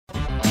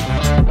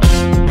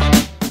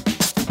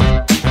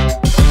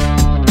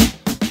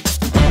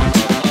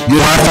Good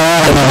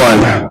afternoon,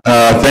 everyone.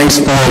 Thanks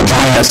for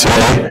joining us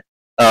today.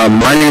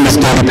 My name is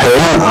David Perry.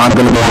 I'm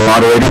going to be the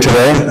moderator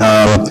today.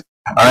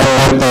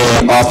 I'm with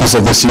the Office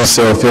of the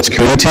CISO Field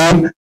Security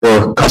Team,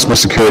 or Customer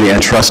Security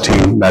and Trust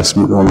Team. That's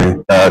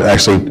normally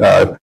actually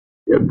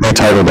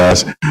retitled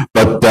as.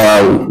 But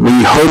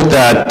we hope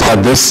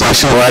that this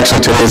session, or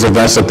actually today's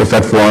events at the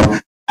Fed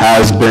Forum,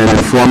 has been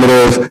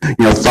informative,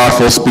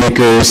 thoughtful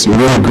speakers.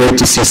 Really great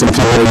to see some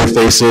familiar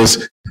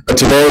faces. But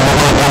today we're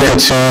going to get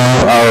into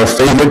our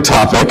favorite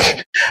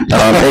topic,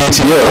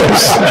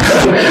 ATOs.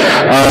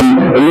 A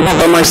little bit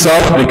by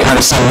myself, to kind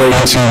of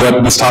segue into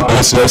what this topic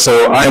is today.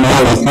 So I am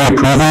one of the 3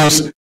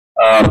 approvers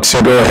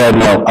to go ahead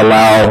and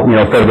allow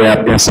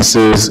FedRAMP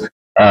instances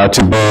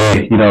to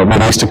be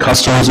released to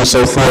customers and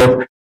so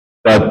forth.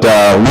 But we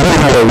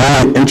had a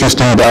really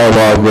interesting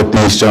dialogue with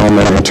these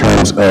gentlemen in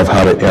terms of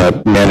how to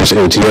manage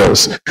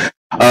ATOs.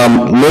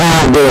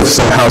 Little bit of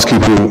some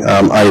housekeeping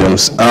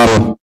items.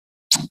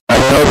 I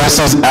know this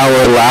is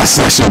our last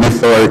session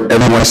before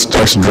everyone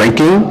starts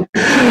drinking,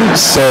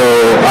 so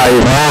I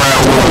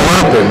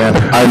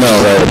know,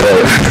 right.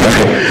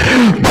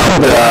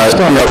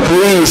 But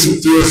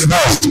please feel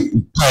free.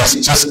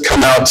 Please just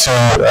come out to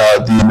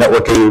the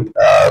networking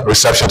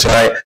reception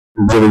tonight.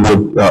 We really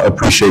would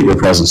appreciate your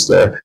presence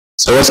there.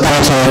 So let's get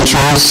into the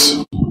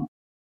intros.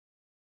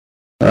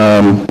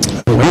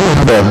 We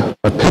don't have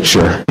a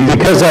picture.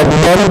 Because I've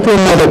never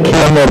been with a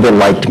camera that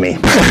liked me.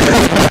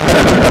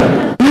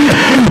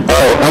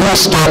 I'm going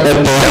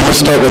to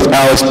start with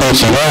Alex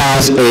Beach. He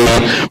is a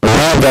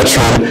Marine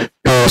veteran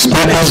who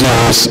spent his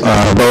years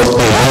on both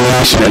the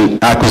innovation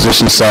and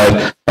acquisition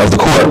side of the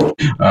Corps.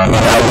 He now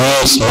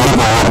leads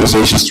multiple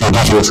organizations through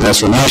digital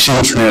transformation,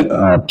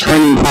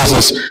 turning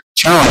business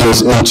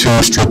challenges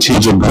into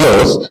strategic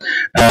growth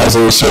as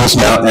a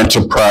ServiceNow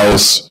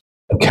enterprise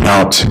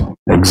account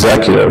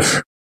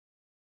executive.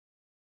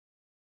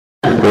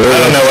 I don't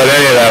know what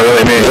any of that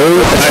really means.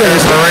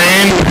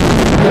 Marine.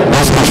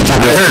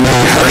 I heard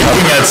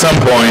drinking at some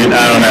point. I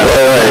don't know.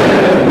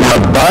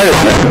 Van,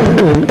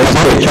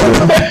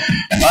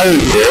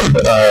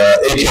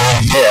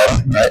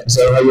 right? Is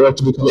that how you like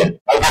to be called? Yeah,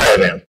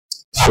 Van.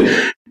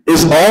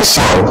 Is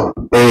also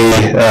a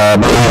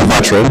Marine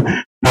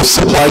veteran with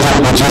supply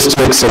chain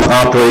logistics and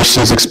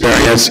operations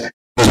experience.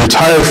 He's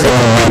retired from the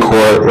Marine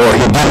Corps, or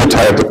he did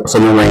retire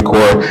from the Marine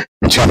Corps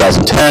in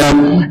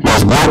 2010. He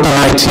has worked in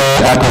IT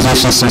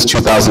acquisitions since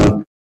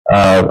 2000.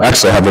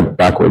 Actually, I have it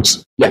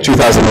backwards. Yeah,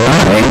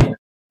 2009,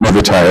 he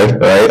retired,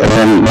 right? And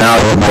then now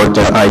he's worked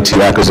in IT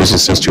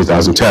acquisitions since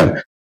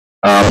 2010.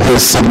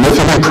 His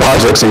significant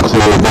projects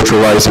include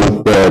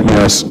virtualizing the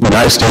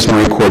United States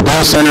Marine Corps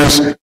data centers,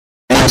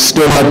 and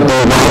still at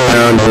the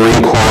well-known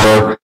Marine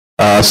Corps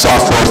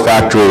software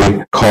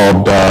factory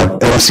called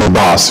MC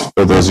BOSS,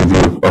 for those of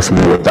you who are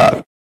familiar with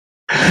that.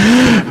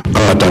 I'm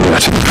not done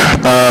yet.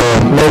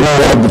 Maybe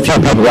a few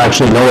people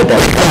actually know what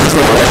that is.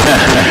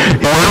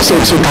 He also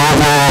took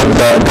over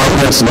the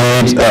government's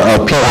lead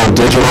of PO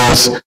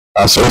Digital's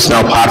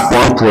ServiceNow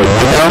platform for a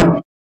year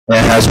now,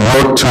 and has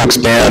worked to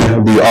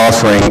expand the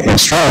offering and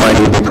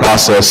streamlining the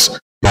process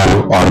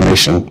through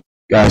automation.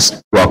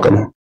 Guys,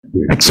 welcome.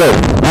 So we're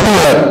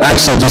going to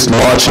actually just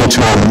launch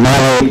into a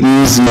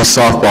really easy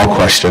softball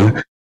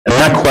question. And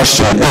that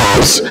question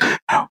is,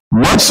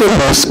 what sort of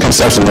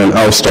misconceptions, and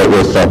I'll start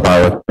with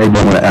Byron, maybe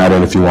I'm going to add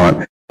in if you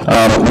want.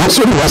 What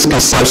sort of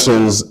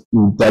misconceptions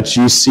that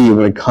you see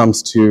when it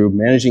comes to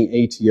managing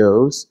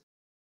ATOs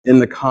in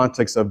the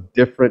context of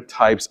different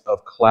types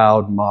of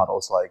cloud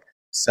models like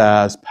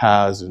SaaS,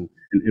 PaaS, and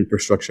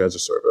infrastructure as a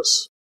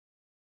service?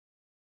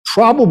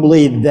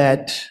 Probably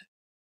that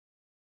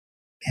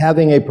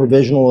having a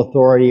provisional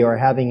authority or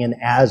having an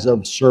as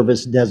of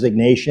service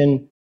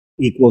designation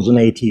equals an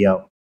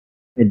ATO.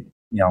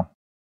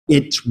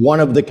 It's one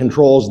of the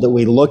controls that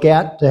we look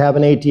at to have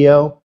an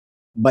ATO,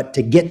 but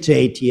to get to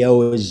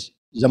ATO is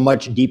a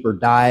much deeper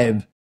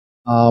dive.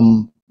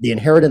 The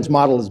inheritance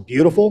model is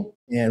beautiful,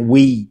 and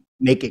we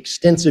make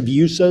extensive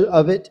use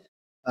of it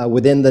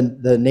within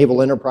the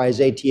Naval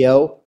Enterprise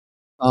ATO.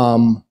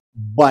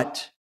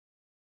 But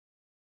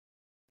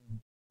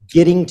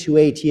getting to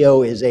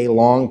ATO is a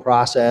long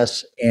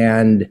process,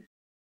 and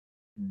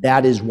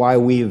that is why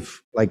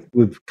we've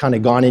kind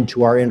of gone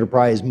into our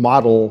enterprise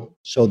model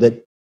so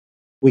that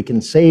we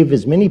can save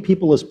as many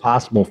people as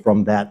possible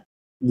from that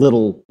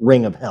little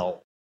ring of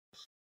hell.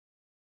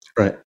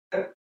 Right.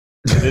 It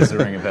is the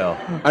ring of hell.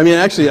 I mean,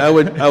 actually, I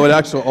would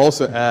actually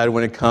also add,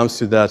 when it comes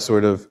to that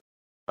sort of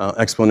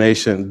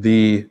explanation,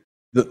 the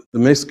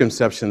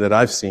misconception that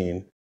I've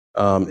seen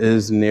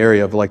is in the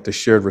area of like the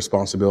shared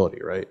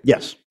responsibility, right?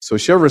 Yes. So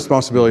shared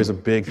responsibility is a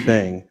big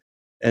thing.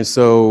 And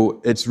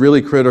so it's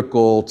really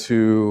critical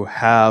to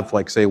have,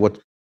 like, say, what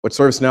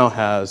ServiceNow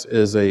has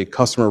is a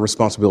customer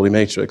responsibility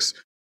matrix.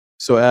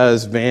 So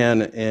as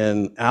Van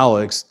and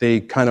Alex, they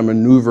kind of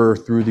maneuver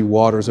through the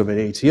waters of an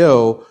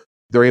ATO,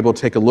 they're able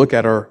to take a look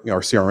at our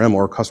CRM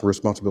or customer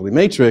responsibility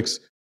matrix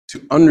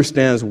to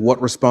understand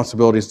what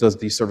responsibilities does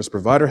the service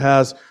provider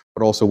has,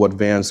 but also what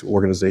Van's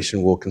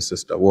organization will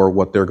consist of or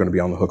what they're going to be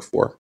on the hook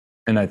for.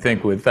 And I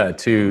think with that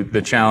too,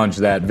 the challenge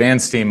that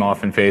Van's team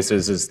often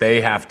faces is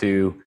they have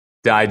to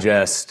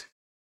digest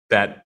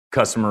that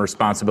customer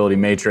responsibility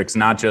matrix,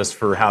 not just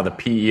for how the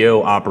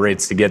PEO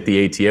operates to get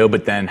the ATO,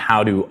 but then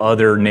how do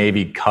other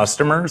Navy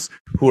customers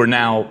who are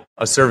now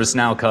a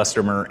ServiceNow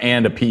customer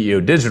and a PEO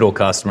digital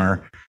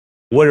customer,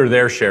 what are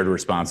their shared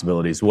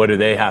responsibilities? What do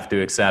they have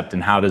to accept,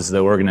 and how does the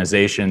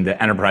organization,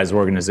 the enterprise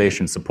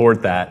organization,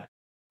 support that?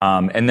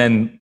 And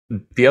then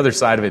the other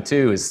side of it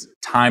too is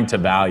time to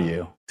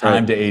value,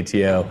 time to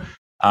ATO.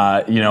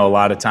 A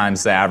lot of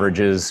times the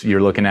averages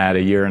you're looking at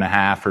a year and a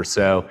half or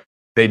so.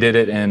 They did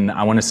it in,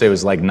 I want to say it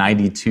was like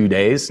 92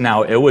 days.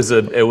 Now it was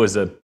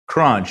a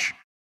crunch,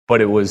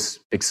 but it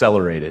was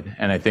accelerated.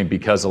 And I think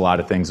because a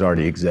lot of things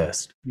already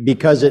exist.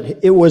 Because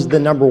it was the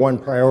number one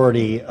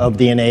priority of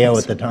the NAO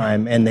at the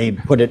time, and they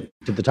put it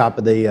to the top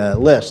of the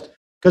list.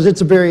 Because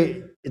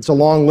it's a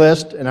long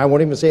list, and I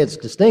won't even say it's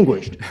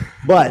distinguished.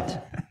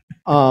 But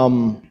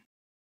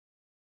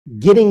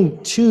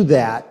getting to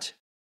that,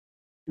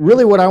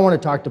 really what I want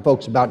to talk to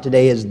folks about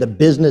today is the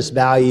business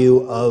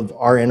value of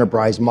our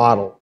enterprise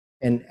model.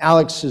 And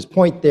Alex's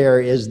point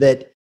there is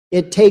that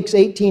it takes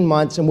 18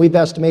 months, and we've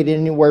estimated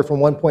anywhere from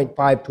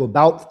 1.5 to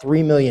about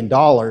 $3 million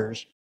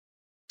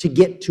to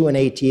get to an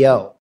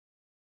ATO.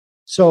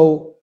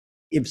 So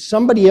if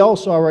somebody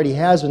else already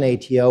has an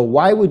ATO,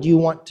 why would you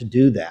want to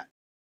do that?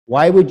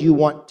 Why would you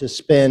want to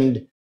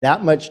spend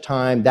that much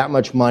time, that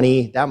much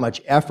money, that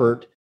much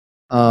effort,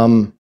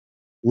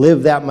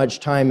 live that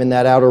much time in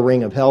that outer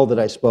ring of hell that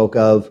I spoke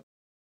of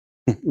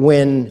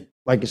when,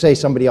 like I say,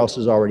 somebody else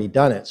has already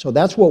done it? So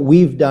that's what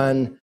we've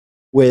done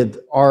with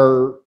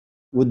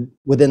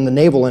within the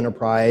naval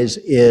enterprise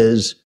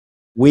is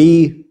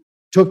we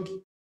took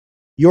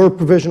your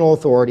provisional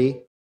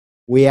authority,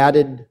 we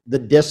added the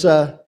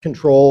DISA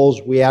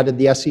controls, we added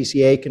the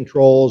SCCA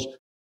controls,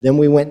 then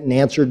we went and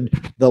answered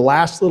the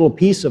last little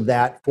piece of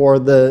that for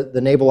the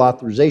Naval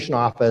Authorization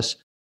Office,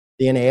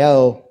 the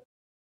NAO,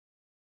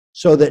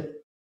 so that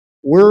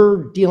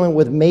we're dealing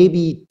with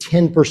maybe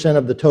 10%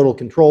 of the total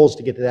controls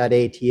to get to that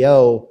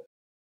ATO,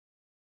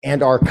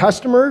 and our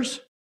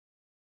customers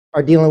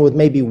are dealing with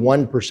maybe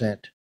 1%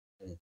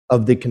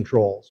 of the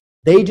controls.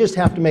 They just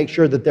have to make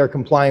sure that they're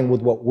complying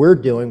with what we're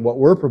doing, what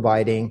we're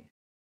providing.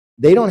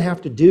 They don't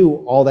have to do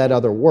all that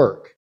other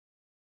work.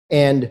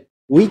 And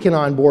we can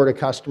onboard a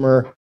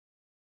customer,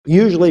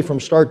 usually from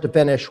start to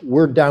finish,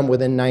 we're done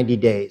within 90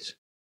 days.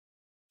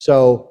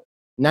 So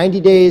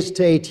 90 days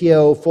to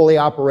ATO, fully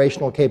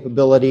operational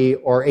capability,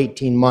 or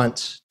 18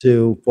 months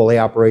to fully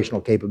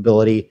operational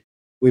capability.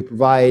 We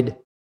provide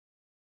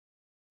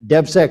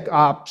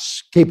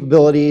DevSecOps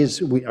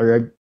capabilities,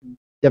 or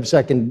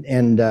DevSec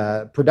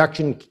and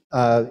production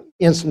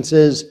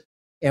instances,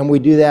 and we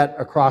do that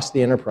across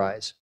the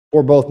enterprise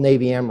for both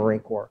Navy and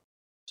Marine Corps.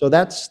 So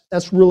that's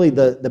really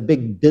the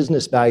big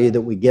business value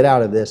that we get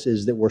out of this,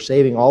 is that we're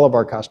saving all of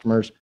our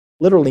customers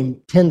literally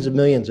tens of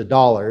millions of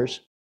dollars.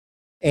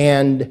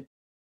 And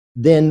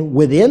then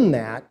within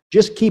that,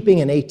 just keeping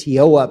an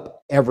ATO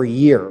up every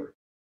year.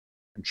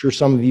 I'm sure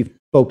some of you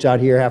folks out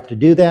here have to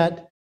do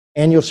that.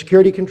 Annual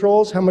security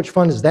controls, how much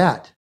fun is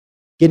that?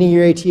 Getting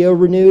your ATO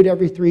renewed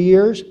every 3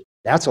 years,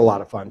 that's a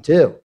lot of fun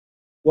too.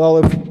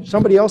 Well, if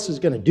somebody else is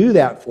going to do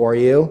that for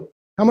you,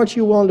 how much are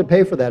you willing to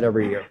pay for that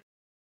every year?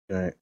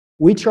 Right.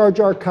 We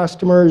charge our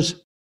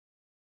customers,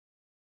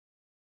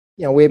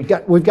 we've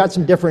got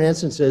some different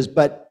instances,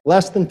 but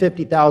less than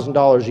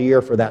 $50,000 a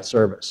year for that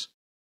service.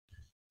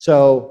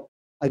 So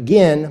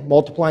again,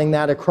 multiplying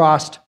that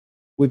across,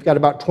 we've got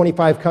about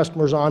 25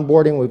 customers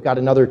onboarding. We've got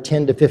another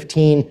 10 to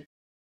 15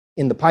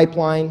 in the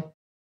pipeline.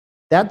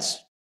 That's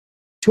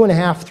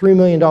 $2.5–3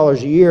 million a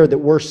year that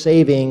we're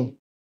saving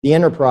the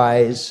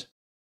enterprise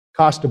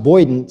cost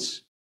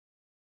avoidance.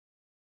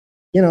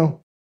 $1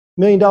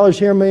 million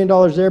here, $1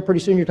 million there. Pretty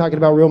soon you're talking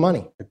about real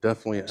money. It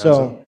definitely adds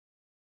up.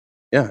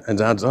 Yeah, it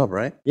adds up,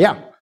 right?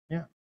 Yeah.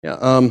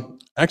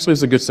 Actually,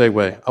 it's a good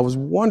segue. I was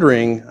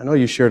wondering, I know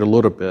you shared a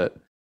little bit. I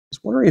was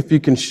wondering if you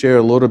can share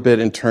a little bit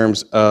in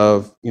terms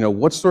of,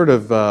 what sort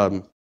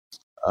of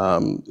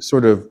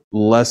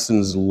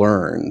lessons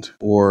learned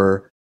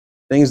or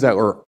things that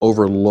were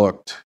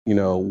overlooked,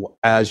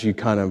 as you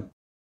kind of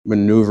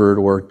maneuvered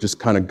or just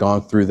kind of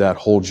gone through that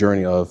whole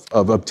journey of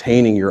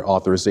obtaining your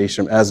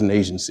authorization as an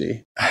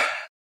agency.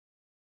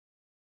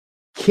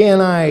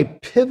 Can I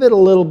pivot a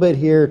little bit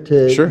here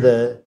to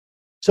Sure.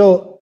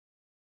 So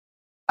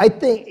I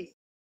think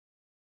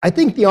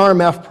the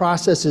RMF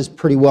process is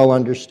pretty well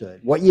understood.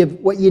 What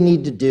you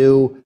need to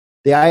do,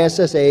 the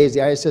ISSAs,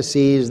 the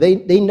ISSCs,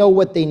 they know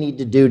what they need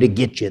to do to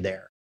get you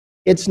there.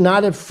 It's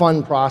not a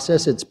fun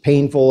process. It's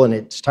painful and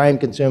it's time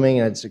consuming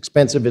and it's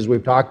expensive, as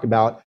we've talked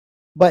about.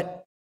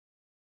 But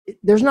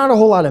there's not a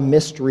whole lot of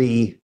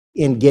mystery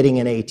in getting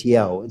an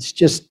ATO. It's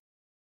just,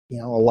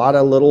 a lot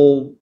of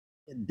little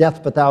death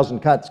of a thousand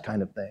cuts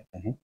kind of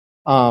thing.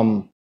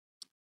 Mm-hmm.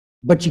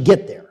 But you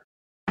get there.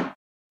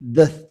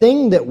 The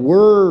thing that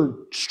we're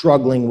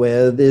struggling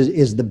with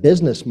is the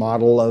business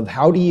model of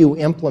how do you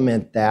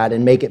implement that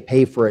and make it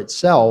pay for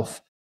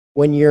itself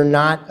when you're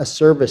not a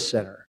service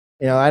center.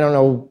 I don't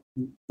know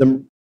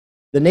the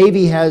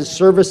Navy has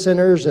service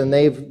centers, and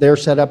they're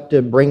set up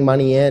to bring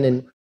money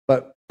in,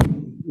 but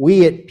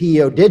we at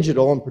PEO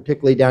Digital, and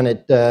particularly down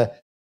at the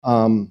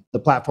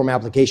Platform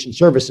Application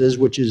Services,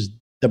 which is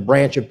the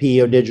branch of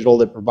PEO Digital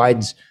that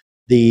provides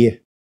the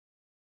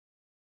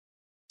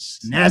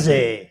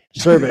snazzy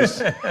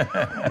service.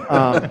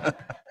 Or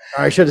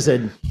I should have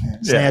said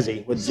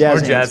snazzy with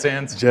jazz Or jazz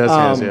hands. Jazz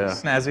hands, yeah.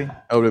 Snazzy.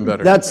 That would have been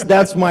better.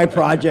 That's my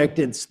project.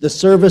 It's the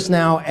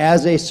ServiceNow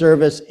as a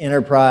service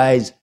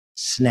enterprise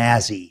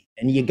snazzy.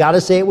 And you got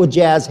to say it with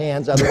jazz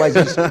hands, otherwise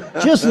it's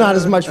just not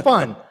as much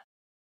fun.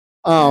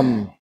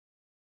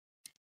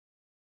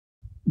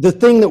 The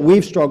thing that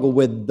we've struggled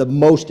with the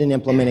most in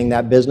implementing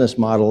that business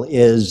model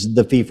is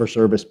the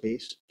fee-for-service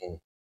piece.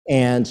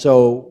 And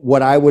so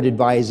what I would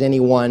advise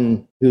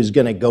anyone who's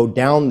going to go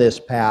down this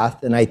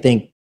path, and I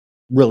think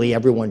really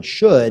everyone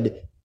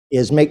should,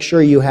 is make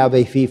sure you have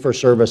a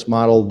fee-for-service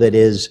model that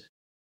is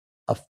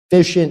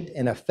efficient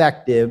and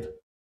effective.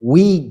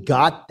 We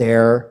got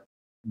there,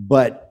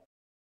 but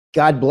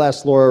God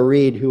bless Laura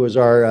Reed, who is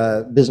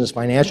our business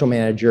financial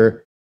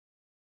manager.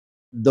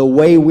 The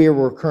way we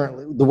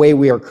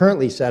are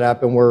currently set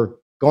up, and we're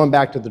going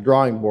back to the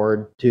drawing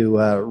board to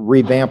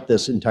revamp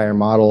this entire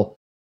model,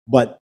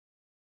 but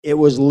it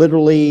was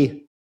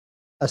literally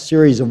a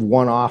series of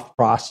one-off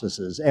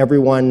processes.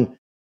 Everyone,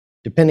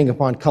 depending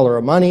upon color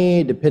of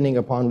money, depending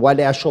upon what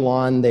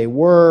echelon they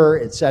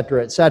were, et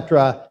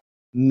cetera,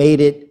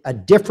 made it a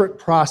different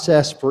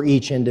process for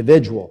each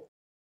individual.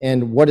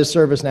 And what does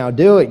ServiceNow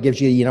do? It gives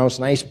you, it's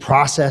nice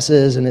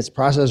processes and it's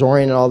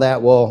process-oriented and all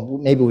that. Well,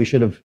 maybe we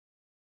should have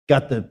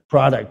got the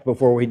product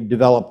before we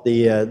developed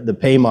the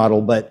pay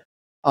model, but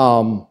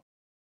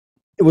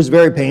it was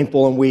very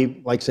painful, and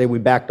we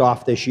backed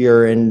off this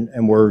year,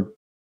 and we're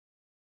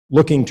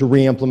looking to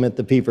re-implement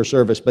the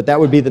fee-for-service. But that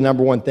would be the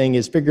number one thing,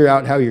 is figure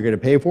out how you're going to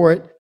pay for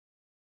it.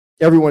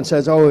 Everyone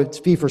says, oh, it's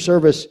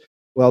fee-for-service.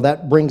 Well,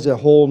 that brings a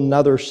whole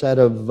nother set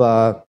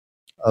of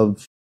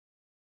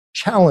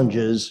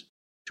challenges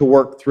to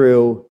work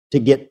through to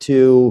get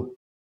to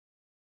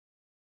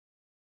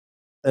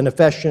an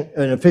efficient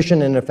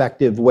and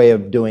effective way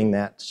of doing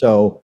that.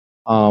 So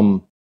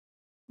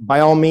by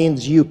all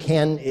means, you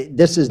can.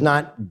 This is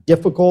not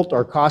difficult.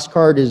 Our cost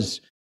card is,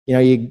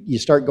 you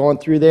start going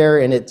through there,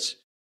 and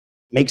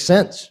makes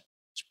sense.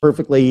 It's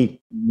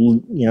perfectly,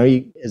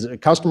 as a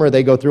customer,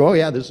 they go through, oh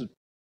yeah, this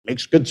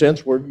makes good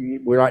sense.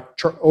 We're not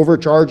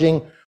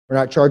overcharging. We're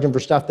not charging for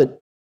stuff that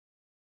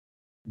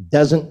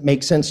doesn't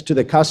make sense to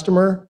the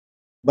customer.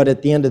 But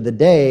at the end of the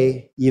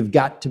day, you've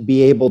got to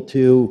be able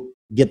to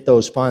get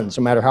those funds,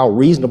 no matter how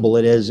reasonable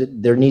it is.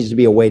 There needs to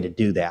be a way to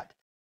do that.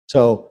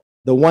 So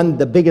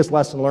the biggest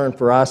lesson learned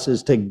for us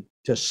is to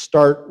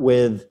start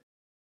with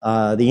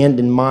the end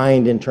in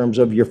mind in terms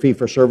of your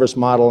fee-for-service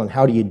model and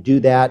how do you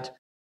do that.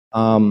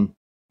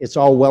 It's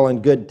all well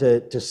and good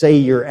to say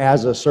you're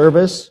as a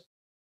service,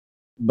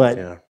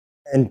 but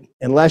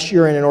unless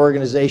you're in an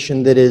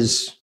organization that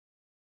is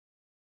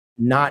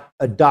not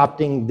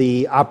adopting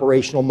the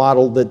operational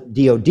model that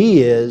DoD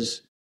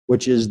is,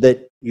 which is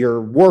that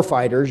your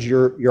warfighters,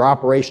 your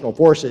operational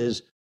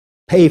forces,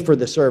 pay for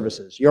the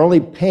services. You're only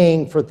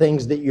paying for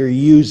things that you're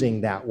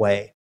using that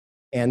way.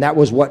 And that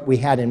was what we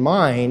had in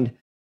mind,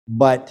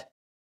 but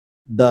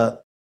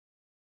the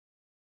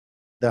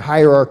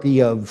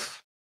hierarchy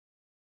of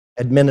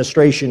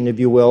administration, if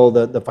you will,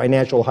 the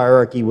financial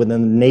hierarchy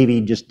within the Navy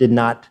just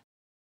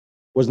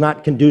was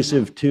not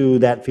conducive to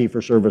that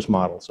fee-for-service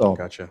model. So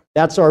Gotcha.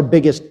 that's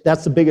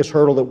the biggest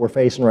hurdle that we're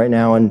facing right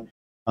now. And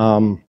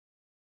so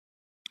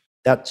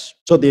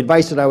the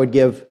advice that I would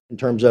give in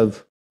terms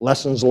of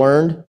lessons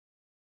learned,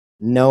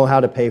 know how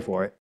to pay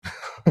for it.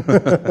 That's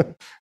a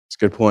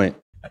good point.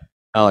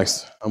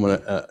 Alex, I'm going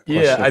to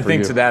I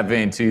think to that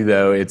vein too,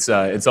 though, it's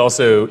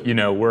also,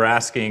 we're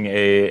asking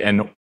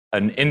an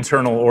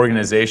internal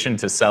organization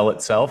to sell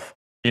itself.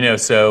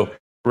 So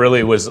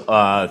really was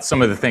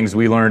some of the things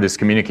we learned is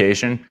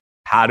communication.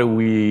 How do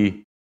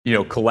we,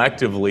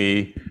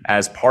 collectively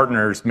as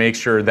partners make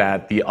sure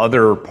that the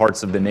other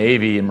parts of the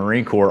Navy and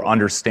Marine Corps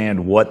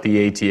understand what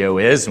the ATO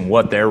is and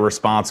what their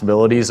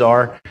responsibilities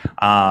are.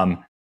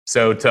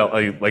 So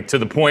to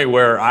the point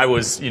where I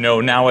was,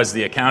 now as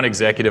the account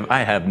executive,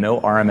 I have no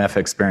RMF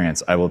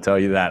experience. I will tell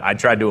you that. I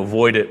tried to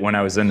avoid it when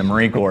I was in the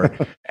Marine Corps,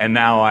 and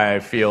now I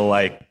feel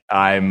like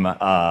I'm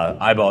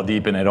eyeball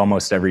deep in it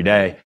almost every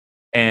day.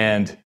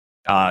 And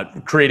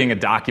creating a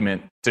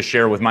document to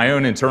share with my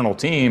own internal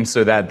team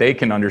so that they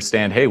can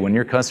understand, hey, when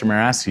your customer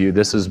asks you,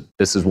 this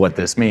is what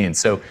this means.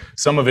 So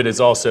some of it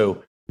is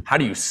also, how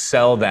do you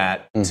sell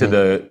that to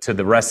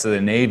the rest of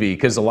the Navy?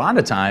 Because a lot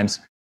of times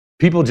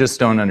people just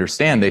don't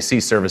understand. They see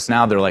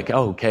ServiceNow, they're like,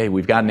 oh, okay,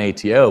 we've got an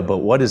ATO, but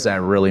what does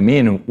that really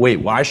mean? And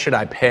wait, why should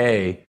I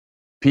pay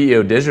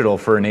PEO Digital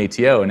for an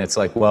ATO? And it's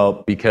like,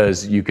 well,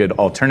 because you could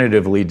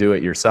alternatively do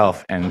it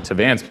yourself. And to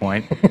Van's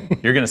point,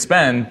 you're going to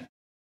spend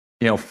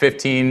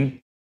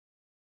 15x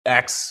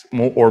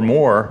or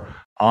more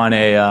on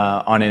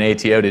an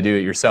ATO to do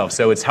it yourself.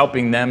 So it's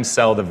helping them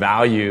sell the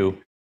value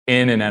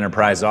in an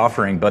enterprise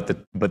offering, but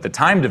the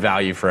time to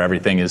value for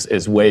everything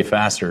is way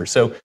faster.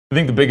 So I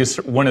think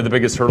one of the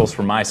biggest hurdles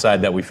from my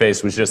side that we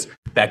faced was just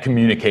that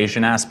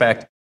communication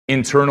aspect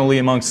internally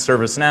amongst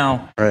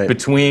ServiceNow,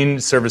 between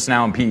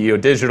ServiceNow and PEO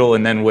Digital,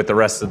 and then with the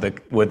rest of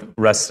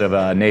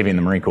Navy and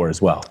the Marine Corps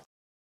as well.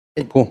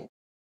 Cool.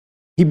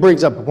 He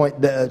brings up a point,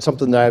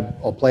 something that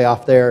I'll play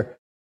off there.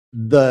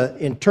 The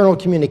internal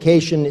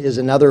communication is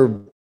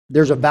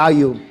there's a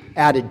value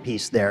added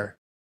piece there,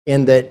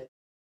 in that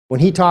when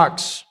he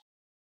talks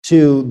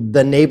to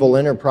the naval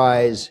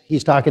enterprise,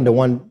 he's talking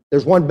to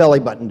there's one belly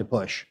button to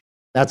push.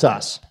 That's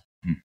us.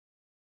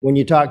 When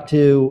you talk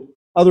to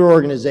other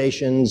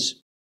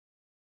organizations,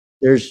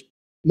 there's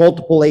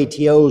multiple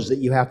ATOs that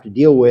you have to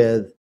deal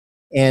with.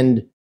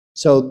 And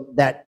so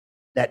that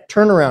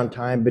turnaround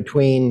time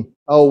between,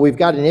 we've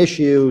got an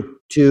issue,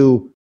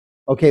 to,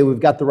 okay, we've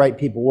got the right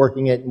people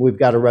working it and we've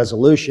got a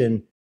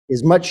resolution,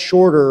 is much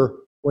shorter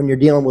when you're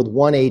dealing with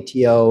one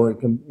ATO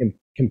in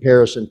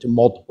comparison to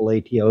multiple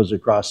ATOs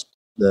across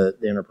the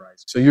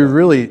enterprise. So you're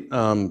really,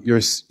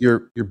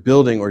 you're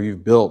building, or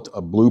you've built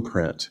a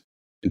blueprint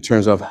in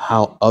terms of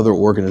how other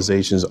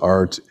organizations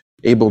are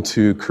able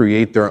to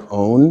create their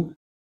own,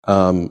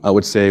 I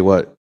would say,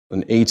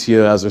 an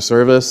ATO as a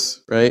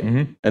service, right?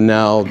 Mm-hmm. And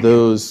now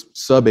those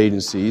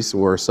sub-agencies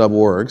or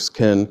sub-orgs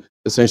can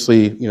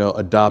essentially,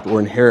 adopt or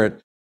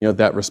inherit,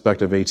 that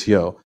respective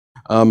ATO.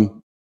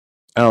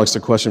 Alex, a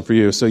question for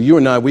you. So you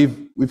and I,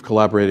 we've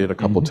collaborated a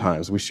couple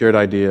times. We shared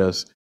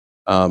ideas.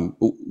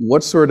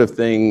 What sort of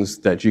things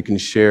that you can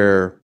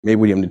share,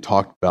 maybe we haven't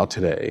talked about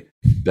today,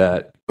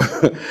 that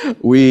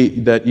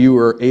that you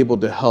were able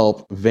to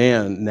help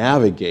Van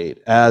navigate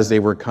as they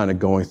were kind of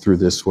going through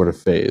this sort of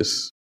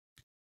phase?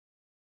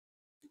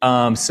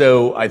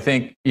 So I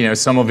think,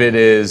 some of it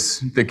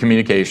is the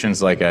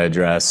communications, like I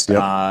addressed.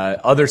 Yep.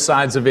 Other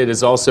sides of it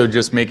is also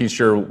just making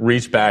sure,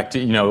 reach back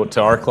to,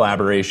 to our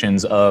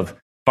collaborations of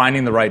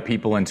finding the right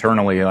people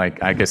internally.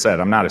 Like I said,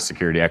 I'm not a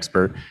security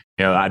expert.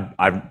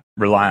 I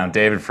rely on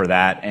David for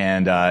that,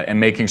 and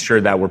making sure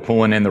that we're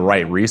pulling in the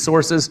right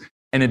resources.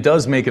 And it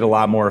does make it a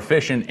lot more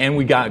efficient. And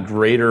we got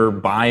greater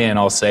buy-in,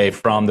 I'll say,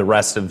 from the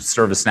rest of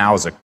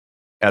ServiceNow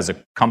as a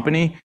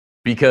company.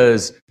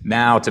 Because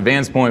now, to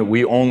Van's point,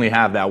 we only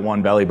have that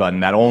one belly button,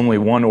 that only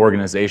one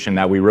organization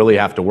that we really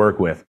have to work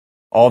with.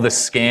 All the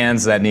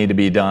scans that need to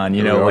be done,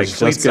 like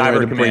Fleet Cyber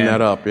Command, bring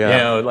that up,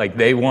 yeah. Like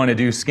they want to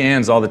do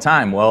scans all the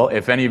time. Well,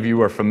 if any of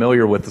you are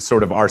familiar with the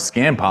sort of our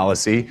scan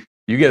policy,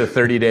 you get a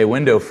 30-day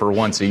window for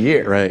once a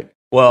year. Right.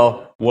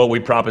 Well, what we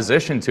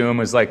propositioned to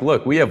them is like,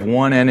 look, we have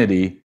one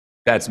entity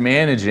that's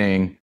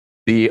managing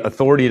the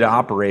authority to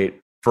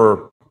operate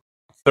for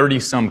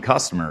 30-some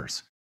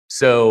customers.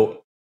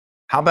 So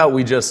how about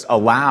we just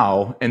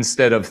allow,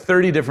 instead of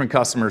 30 different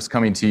customers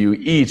coming to you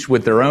each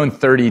with their own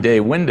 30-day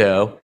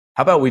window,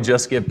 how about we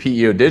just give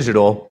PEO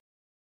Digital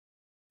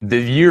the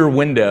year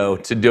window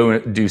to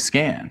do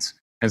scans?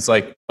 And it's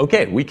like,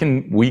 okay, we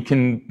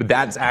can,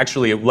 that's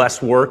actually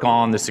less work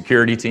on the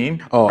security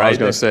team. Oh, right? I was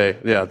going to say,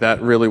 yeah,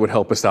 that really would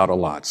help us out a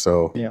lot.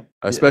 So,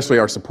 especially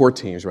our support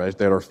teams, right,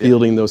 that are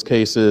fielding those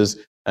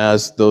cases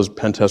as those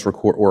pen test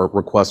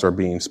requests are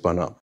being spun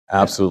up.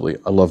 Absolutely.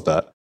 I love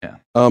that. Yeah.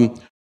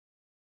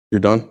 You're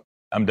done?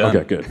 I'm done.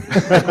 Okay, good.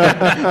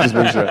 Just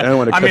make sure. I don't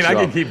want to cut you I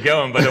off. can keep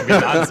going, but it'll be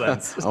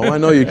nonsense. Oh, I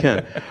know you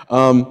can.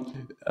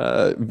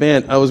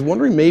 Van, I was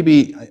wondering,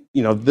 maybe,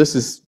 this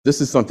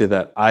is something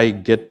that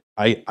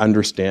I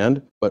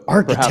understand, but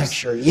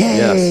architecture, perhaps,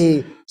 yay!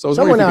 Yes. So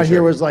someone out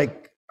here was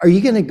like, "Are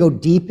you going to go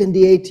deep into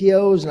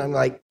ATOs?" And I'm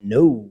like,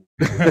 "No,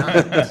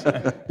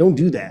 don't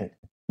do that."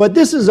 But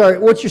this is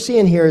what you're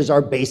seeing here is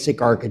our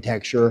basic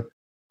architecture.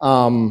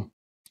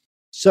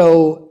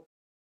 So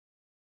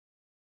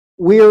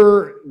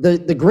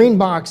the green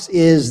box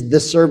is the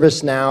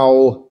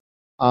ServiceNow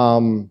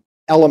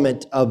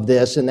element of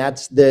this, and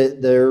that's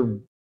their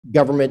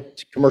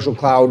government commercial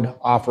cloud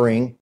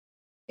offering,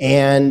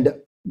 and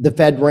the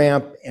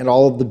FedRAMP and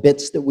all of the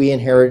bits that we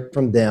inherit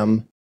from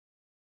them.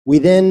 We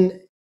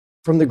then,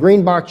 from the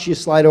green box, you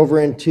slide over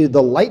into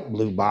the light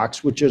blue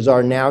box, which is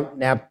our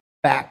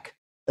NAVFAC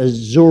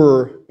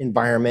Azure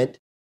environment.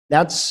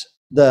 That's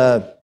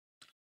the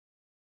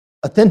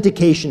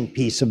authentication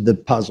piece of the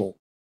puzzle.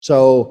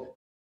 So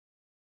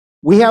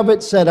we have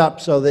it set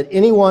up so that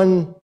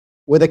anyone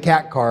with a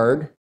CAT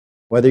card,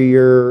 whether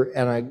you're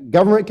on a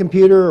government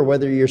computer or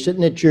whether you're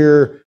sitting at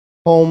your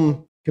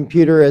home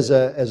computer as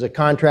a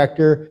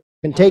contractor,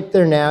 can take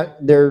their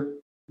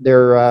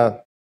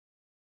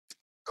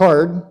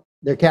card,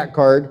 their CAT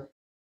card,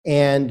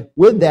 and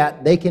with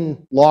that they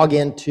can log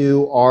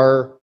into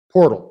our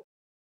portal,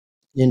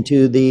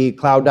 into the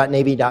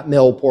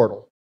cloud.navy.mil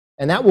portal,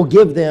 and that will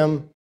give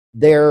them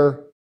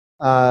their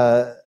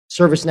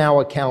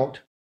ServiceNow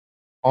account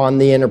on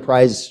the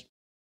enterprise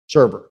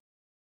server.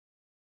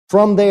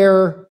 From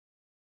there,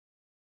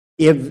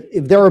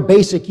 if they're a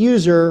basic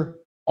user,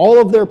 all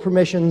of their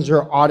permissions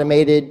are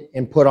automated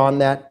and put on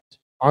that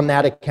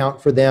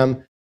account for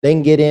them. They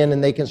can get in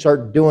and they can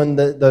start doing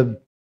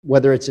the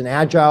whether it's an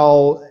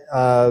agile,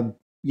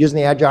 using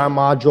the agile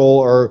module,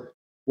 or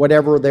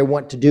whatever they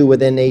want to do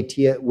within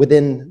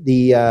within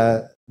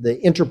the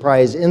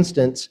enterprise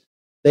instance,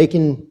 they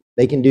can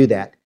do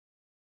that.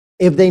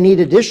 If they need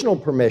additional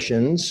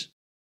permissions,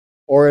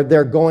 or if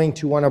they're going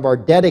to one of our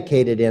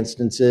dedicated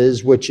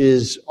instances, which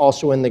is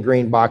also in the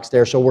green box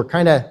there. So we're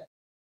kind of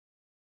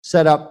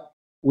set up,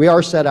 we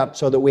are set up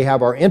so that we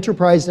have our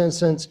enterprise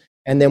instance,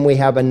 and then we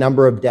have a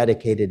number of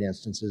dedicated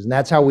instances. And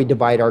that's how we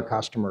divide our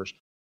customers.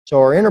 So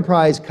our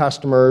enterprise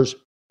customers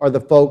are the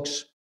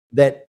folks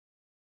that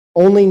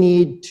only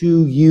need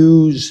to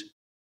use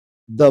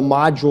the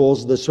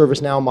modules, the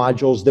ServiceNow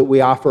modules that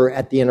we offer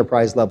at the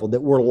enterprise level,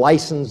 that we're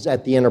licensed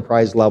at the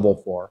enterprise level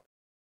for.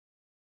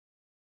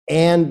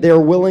 And they're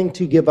willing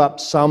to give up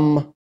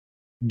some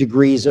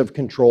degrees of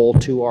control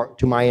to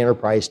my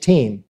enterprise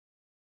team.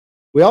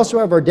 We also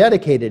have our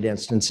dedicated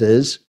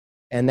instances,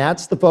 and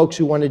that's the folks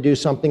who want to do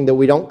something that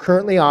we don't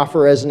currently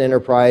offer as an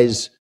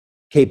enterprise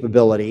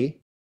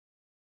capability,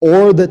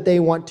 or that they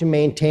want to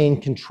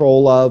maintain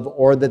control of,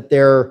 or that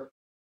they're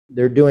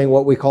doing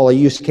what we call a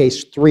use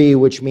case 3,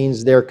 which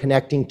means they're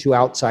connecting to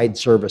outside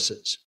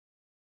services.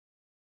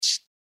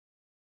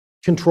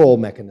 Control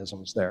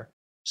mechanisms there.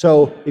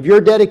 So if you're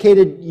a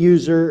dedicated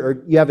user,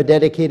 or you have a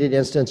dedicated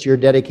instance, you're a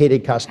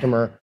dedicated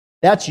customer,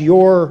 that's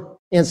your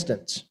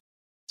instance.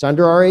 It's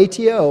under our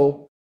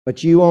ATO,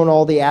 but you own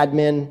all the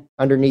admin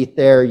underneath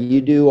there.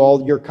 You do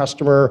all your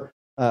customer,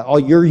 all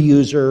your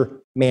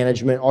user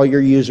management, all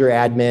your user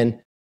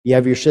admin. You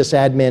have your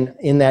sysadmin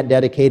in that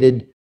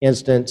dedicated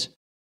instance.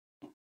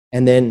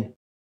 And then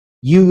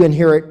you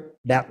inherit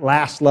that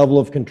last level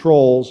of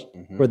controls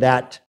for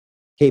that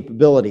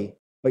capability.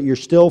 But you're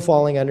still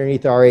falling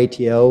underneath our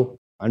ATO,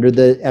 under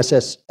the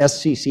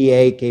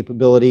SCCA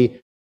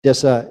capability,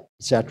 DISA,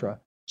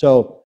 etc.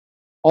 So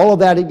all of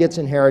that, it gets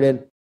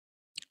inherited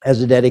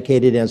as a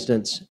dedicated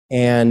instance,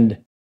 and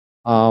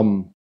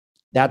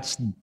that's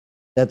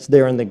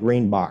there in the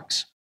green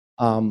box.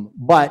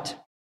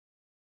 But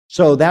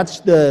so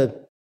that's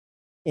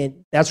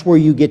where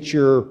you get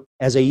your,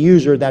 as a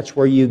user, that's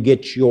where you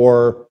get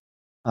your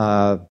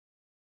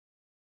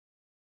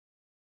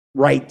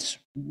rights,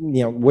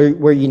 you know,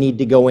 where you need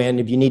to go in.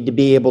 If you need to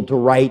be able to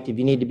write, if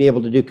you need to be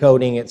able to do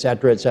coding, et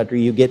cetera,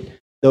 you get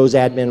those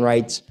admin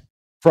rights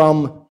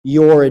from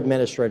your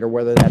administrator,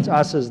 whether that's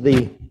us as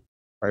the,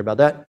 sorry about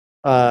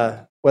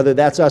that, whether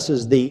that's us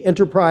as the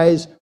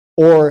enterprise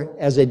or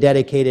as a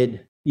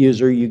dedicated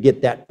user, you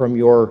get that from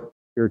your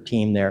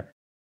team there.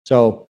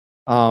 So,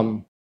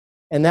 and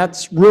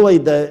that's really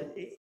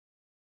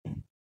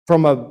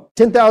from a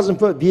 10,000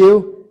 foot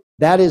view,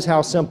 that is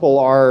how simple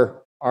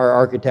our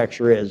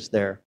architecture is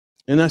there.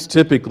 And that's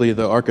typically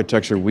the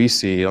architecture we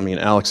see. I mean,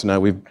 Alex and I,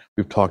 we've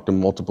talked to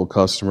multiple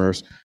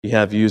customers. You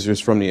have users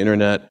from the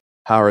internet.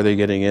 How are they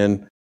getting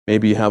in?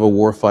 Maybe you have a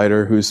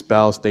warfighter whose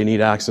spouse, they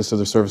need access to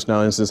the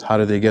ServiceNow instance. How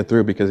do they get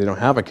through? Because they don't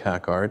have a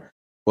CAT card.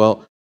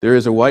 Well, there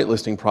is a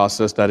whitelisting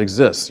process that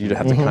exists. You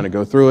have to kind of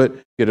go through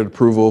it, get an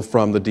approval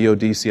from the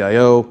DoD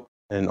CIO,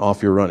 and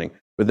off you're running.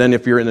 But then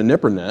if you're in the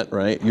NIPRNet,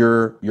 right, you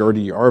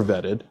already are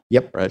vetted.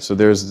 Yep. Right. So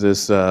there's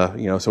this,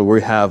 so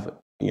we have,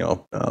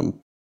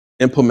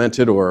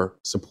 implemented or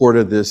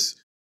supported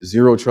this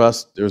zero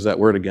trust. There's that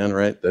word again,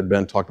 right? That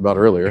Ben talked about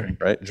earlier,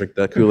 right? Drink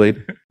that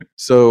Kool-Aid.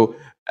 So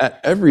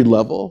at every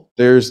level,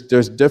 there's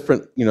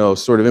different,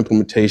 sort of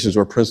implementations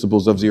or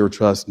principles of zero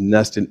trust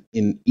nested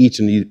in each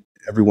and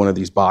every one of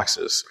these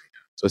boxes.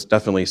 So it's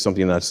definitely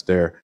something that's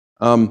there.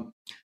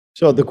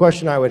 So the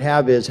question I would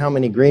have is, how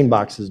many green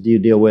boxes do you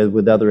deal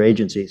with other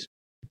agencies?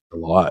 A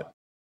lot.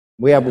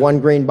 We have one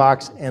green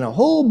box and a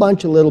whole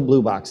bunch of little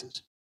blue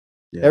boxes.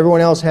 Yeah. Everyone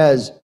else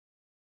has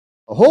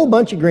a whole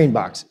bunch of green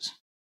boxes.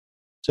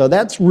 So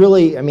that's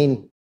really, I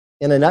mean,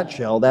 in a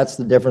nutshell, that's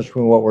the difference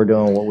between what we're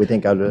doing and what we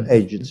think other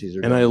agencies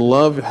are doing. And I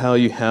love how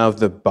you have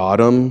the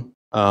bottom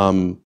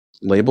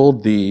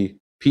labeled, the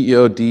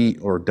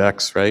PEOD or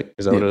DEX, right?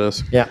 Is that what it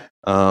is? Yeah.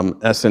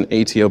 S and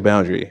ATO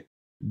boundary.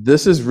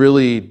 This is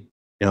really,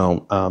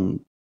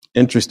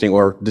 interesting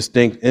or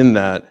distinct in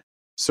that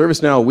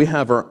ServiceNow, we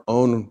have our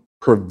own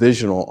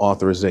provisional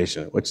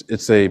authorization, which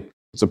it's a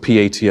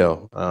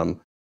PATO.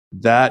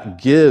 That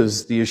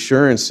gives the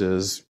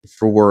assurances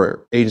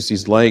for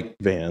agencies like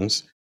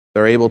VANs.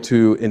 They're able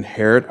to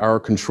inherit our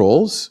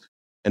controls,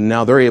 and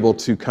now they're able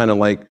to kind of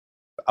like,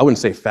 I wouldn't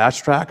say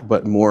fast track,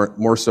 but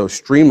more so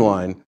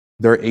streamline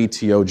their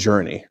ATO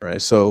journey,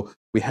 right? So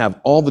we have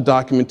all the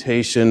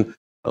documentation,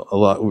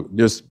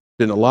 there's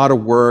been a lot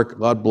of work,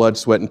 a lot of blood,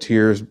 sweat, and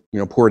tears,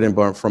 poured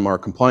in from our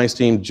compliance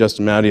team,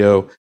 Justin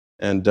Matteo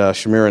and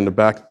Shamira in the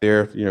back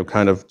there,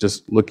 kind of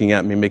just looking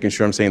at me, making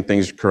sure I'm saying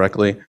things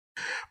correctly.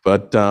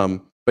 But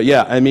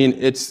yeah, I mean,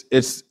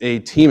 it's a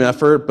team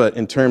effort, but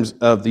in terms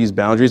of these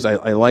boundaries,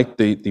 I like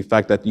the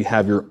fact that you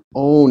have your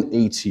own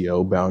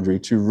ATO boundary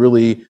to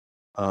really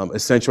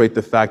accentuate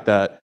the fact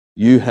that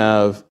you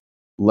have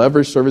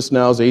leveraged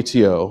ServiceNow's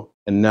ATO,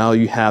 and now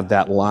you have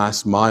that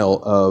last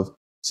mile of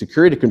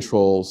security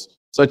controls,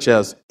 such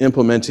as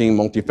implementing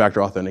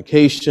multi-factor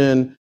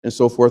authentication and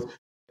so forth.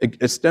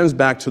 It stems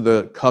back to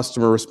the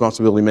customer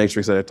responsibility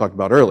matrix that I talked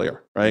about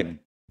earlier, right?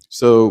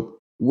 So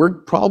we're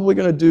probably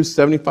going to do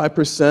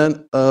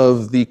 75%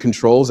 of the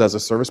controls as a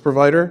service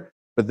provider,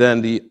 but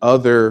then the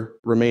other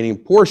remaining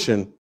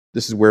portion,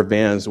 this is where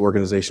Van's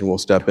organization will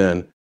step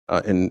in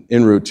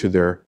en route to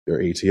their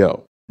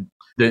ATO.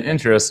 The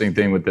interesting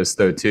thing with this,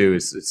 though, too,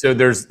 is so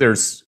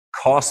there's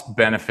cost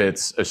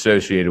benefits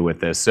associated with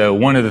this. So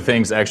one of the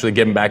things, actually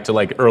getting back to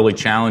like early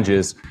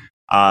challenges,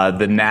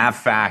 the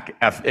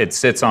NAVFAC, it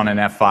sits on an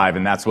F5,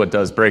 and that's what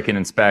does break and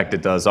inspect.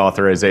 It does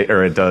authorization,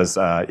 or it does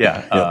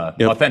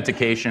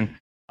authentication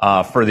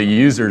for the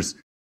users.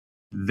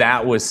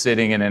 That was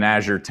sitting in an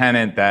Azure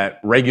tenant that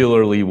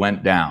regularly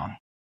went down.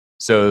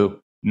 So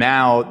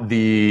now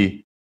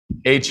the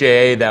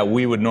HAA that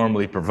we would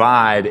normally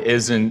provide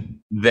isn't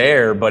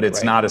there, but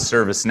it's not a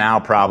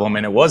ServiceNow problem,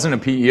 and it wasn't a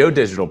PEO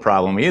digital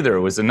problem either.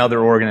 It was another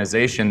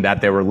organization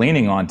that they were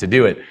leaning on to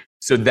do it.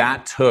 So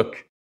that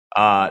took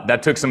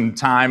some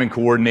time and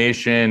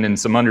coordination and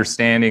some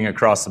understanding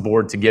across the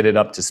board to get it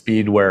up to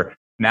speed where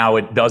now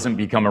it doesn't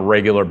become a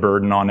regular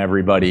burden on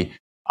everybody.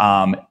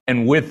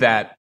 And with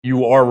that,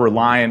 you are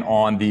reliant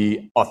on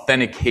the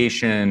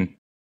authentication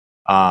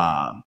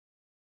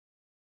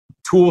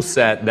tool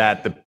set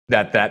that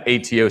that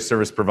ATO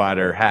service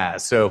provider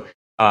has. So,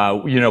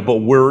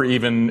 but we're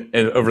even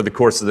over the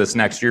course of this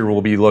next year,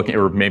 we'll be looking,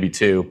 or maybe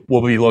two,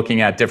 we'll be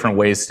looking at different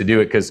ways to do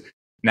it, because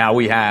now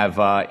we have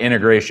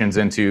integrations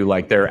into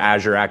like their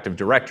Azure Active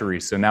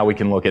Directory. So now we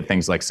can look at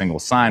things like single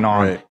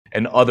sign-on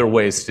and other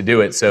ways to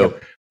do it. So,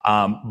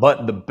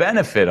 but the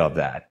benefit of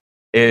that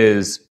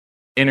is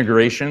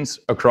integrations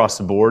across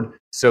the board.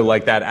 So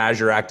like that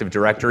Azure Active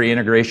Directory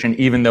integration,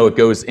 even though it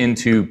goes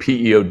into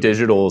PEO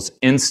Digital's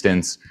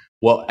instance,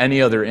 well,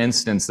 any other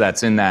instance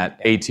that's in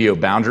that ATO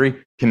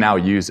boundary can now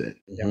use it,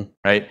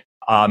 right?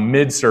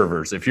 Mid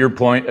servers, if you're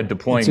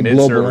deploying mid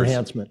servers,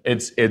 enhancement.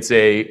 It's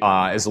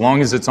as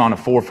long as it's on a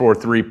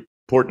 443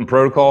 port and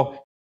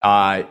protocol,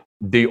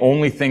 the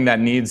only thing that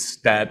needs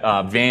that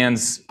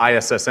Van's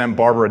ISSM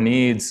Barbara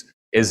needs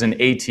is an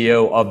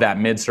ATO of that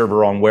mid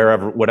server on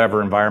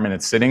whatever environment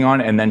it's sitting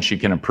on, and then she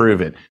can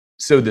approve it.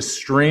 So the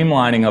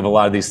streamlining of a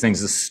lot of these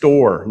things, the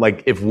store,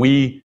 like if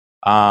we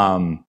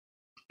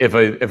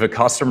if a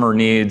customer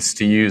needs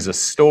to use a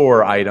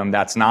store item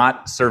that's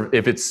not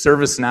if it's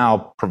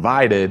ServiceNow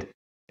provided,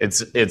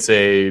 it's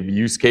a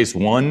use case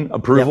one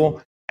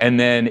approval, and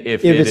then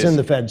if it's in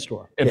the Fed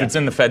store, it's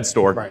in the Fed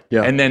store,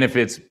 and then if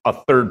it's a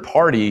third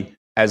party,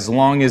 as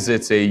long as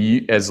it's a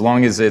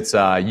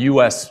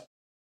U.S.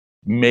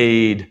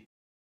 made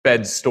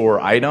Fed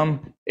store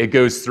item, it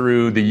goes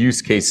through the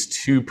use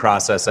case 2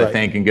 process, I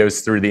think, and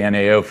goes through the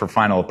NAO for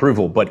final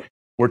approval. But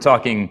we're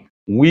talking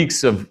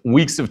weeks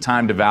of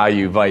time to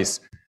value, vice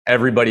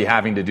everybody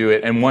having to do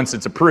it. And once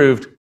it's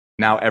approved,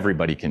 now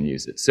everybody can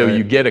use it. So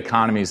you get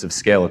economies of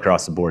scale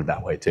across the board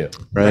that way too.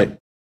 Right.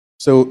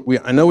 So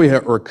I know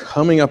we're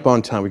coming up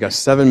on time. We got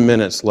 7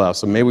 minutes left.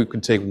 So maybe we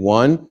could take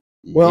one.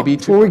 Well, maybe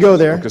before we go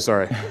there, okay,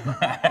 sorry.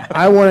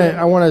 I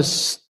want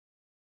to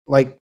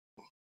like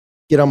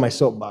get on my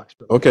soapbox.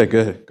 Okay,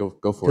 good. Go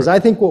for it. Because I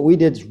think what we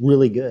did is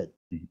really good.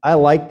 I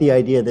like the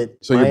idea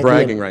that. So you're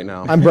bragging right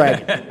now. I'm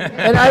bragging,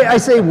 and I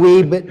say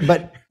we,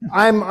 but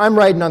I'm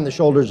riding on the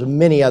shoulders of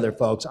many other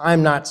folks.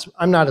 I'm not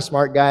a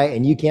smart guy,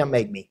 and you can't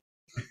make me.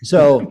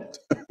 So,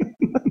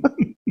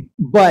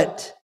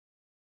 but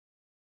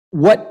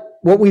what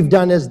we've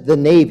done as the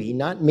Navy,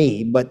 not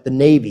me, but the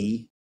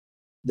Navy,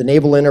 the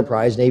Naval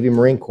Enterprise, Navy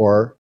Marine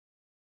Corps,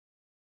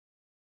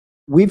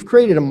 we've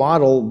created a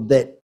model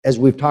that, as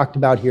we've talked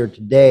about here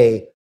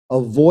today,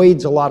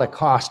 avoids a lot of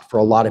cost for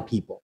a lot of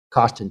people.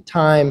 Cost in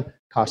time,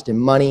 cost in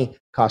money,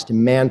 cost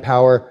in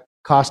manpower,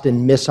 cost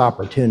in missed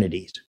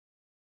opportunities.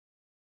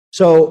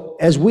 So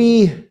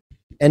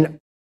and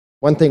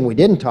one thing we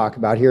didn't talk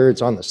about here,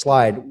 it's on the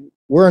slide,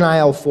 we're an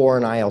IL4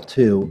 and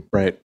IL2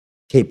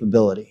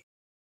 capability.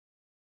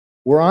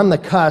 We're on the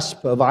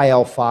cusp of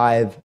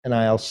IL5 and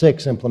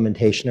IL6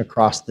 implementation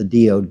across the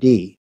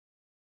DoD.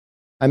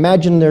 I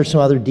imagine there's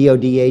some other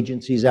DoD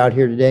agencies out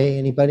here today.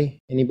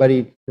 Anybody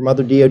from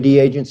other DoD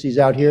agencies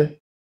out here?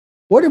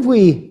 What if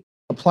we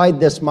applied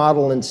this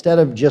model instead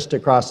of just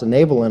across the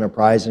naval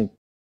enterprise and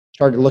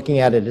started looking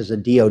at it as a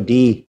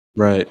DoD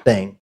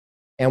thing?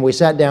 And we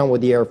sat down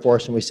with the Air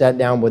Force and we sat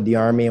down with the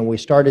Army and we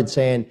started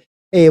saying,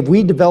 hey, if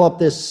we develop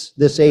this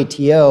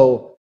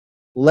ATO,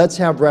 let's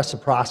have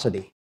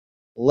reciprocity.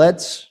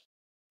 Let's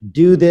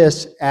do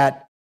this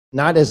at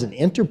not as an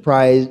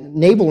enterprise,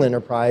 naval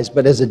enterprise,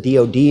 but as a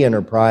DoD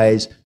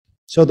enterprise,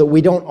 so that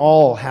we don't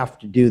all have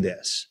to do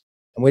this.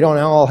 And we don't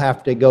all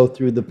have to go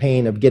through the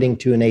pain of getting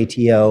to an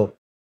ATO.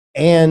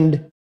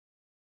 And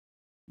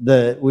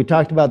we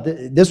talked about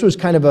this was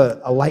kind of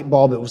a light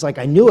bulb. It was like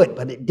I knew it,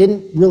 but it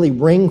didn't really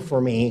ring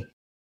for me.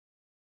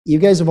 You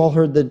guys have all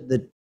heard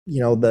the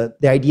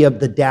idea of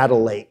the data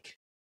lake.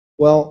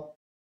 Well,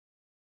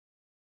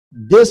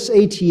 this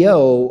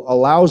ATO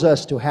allows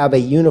us to have a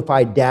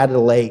unified data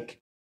lake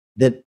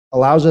that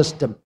allows us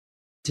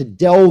to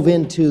delve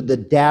into the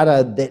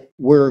data that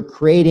we're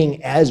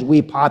creating as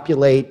we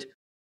populate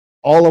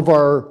all of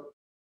our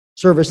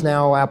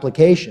ServiceNow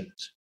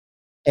applications.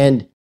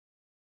 And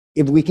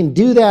if we can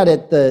do that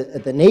at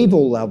the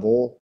naval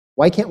level,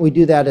 why can't we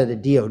do that at a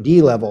DoD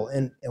level?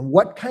 And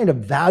what kind of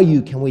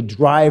value can we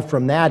drive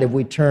from that if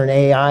we turn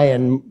AI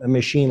and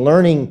machine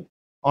learning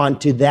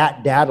onto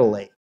that data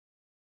lake?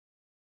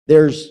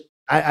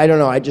 I don't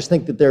know, I just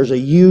think that there's a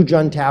huge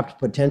untapped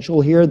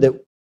potential here, that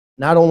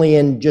not only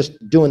in just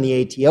doing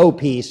the ATO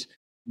piece,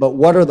 but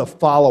what are the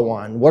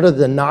follow-on? What are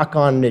the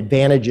knock-on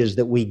advantages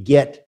that we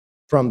get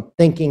from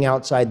thinking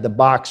outside the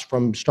box,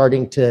 from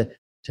starting to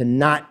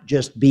not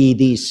just be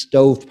these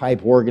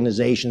stovepipe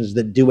organizations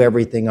that do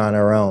everything on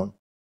our own?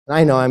 And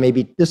I know I may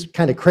be this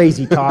kind of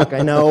crazy talk,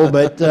 I know,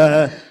 but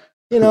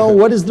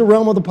what is the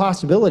realm of the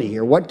possibility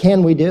here? What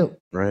can we do?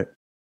 Right.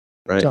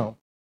 So,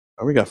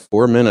 We got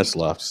 4 minutes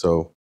left.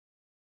 So,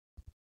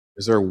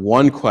 is there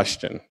one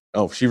question?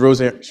 Oh, she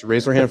raised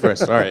her hand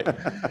first. All right.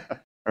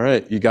 All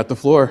right. You got the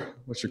floor.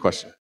 What's your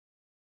question?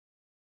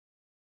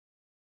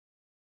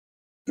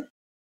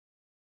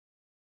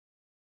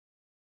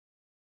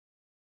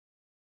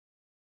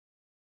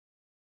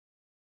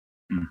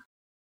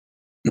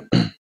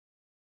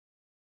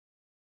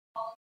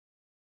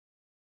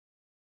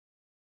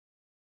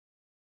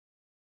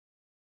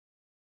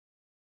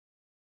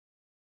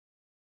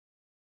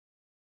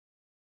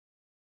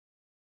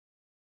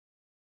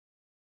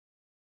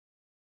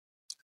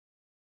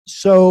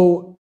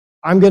 So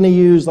I'm going to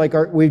use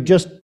we've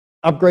just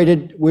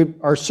upgraded.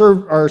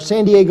 Our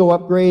San Diego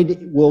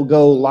upgrade will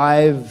go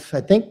live,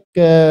 I think,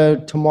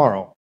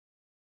 tomorrow.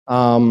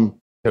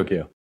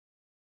 Tokyo.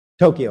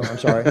 I'm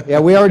sorry. Yeah,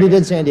 we already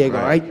did San Diego.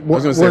 Right. Right? I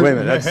was going to say, wait a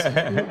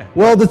minute.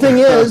 Well, the thing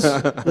is,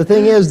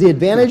 the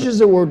advantages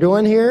that we're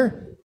doing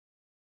here,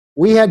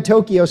 we had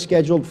Tokyo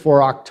scheduled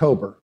for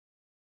October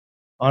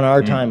on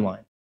our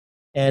timeline,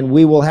 and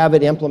we will have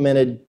it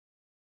implemented.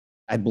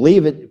 I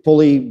believe it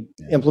fully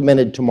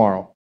implemented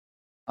tomorrow,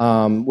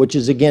 which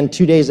is again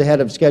 2 days ahead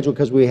of schedule,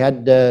 because we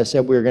had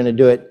said we were going to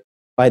do it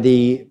by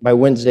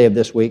Wednesday of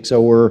this week.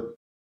 So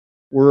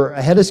we're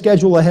ahead of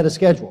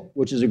schedule,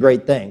 which is a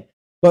great thing.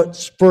 But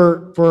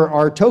for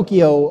our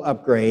Tokyo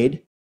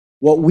upgrade,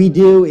 what we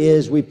do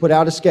is we put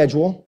out a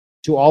schedule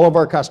to all of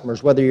our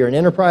customers, whether you're an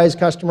enterprise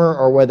customer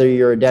or whether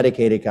you're a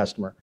dedicated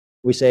customer.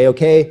 We say,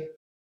 okay,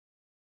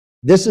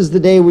 this is the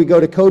day we go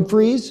to code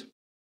freeze.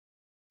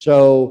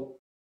 So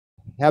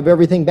have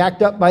everything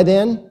backed up by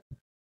then.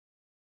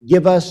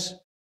 Give us,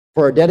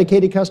 for our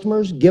dedicated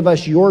customers, give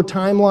us your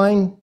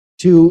timeline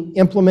to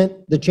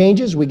implement the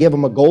changes. We give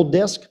them a gold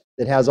disk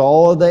that has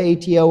all of the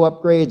ATO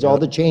upgrades, all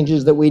the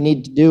changes that we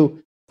need to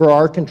do for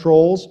our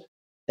controls.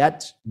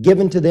 That's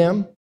given to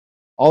them.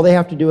 All they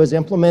have to do is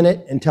implement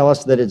it and tell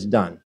us that it's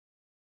done.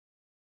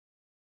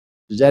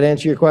 Does that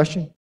answer your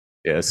question?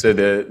 Yeah, so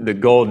the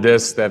gold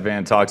disk that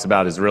Van talks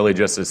about is really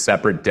just a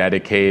separate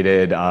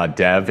dedicated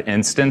dev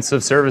instance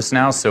of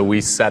ServiceNow. So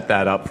we set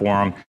that up for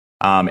them,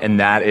 and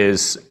that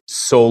is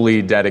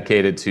solely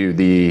dedicated to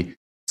the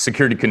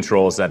security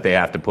controls that they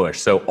have to push.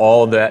 So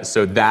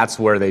that's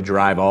where they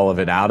drive all of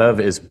it out of,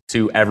 is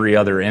to every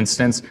other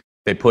instance.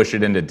 They push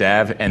it into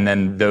dev, and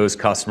then those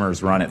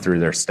customers run it through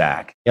their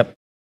stack. Yep.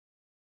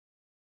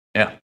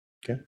 Yeah.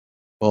 Okay.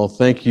 Well,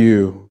 thank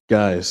you,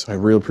 guys. I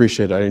really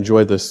appreciate it. I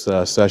enjoyed this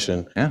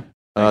session. Yeah.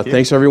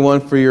 Thanks, everyone,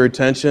 for your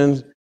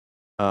attention.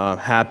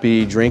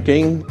 Happy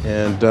drinking,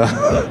 and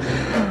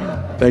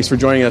thanks for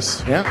joining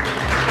us. Yeah.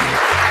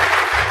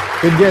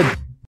 Good.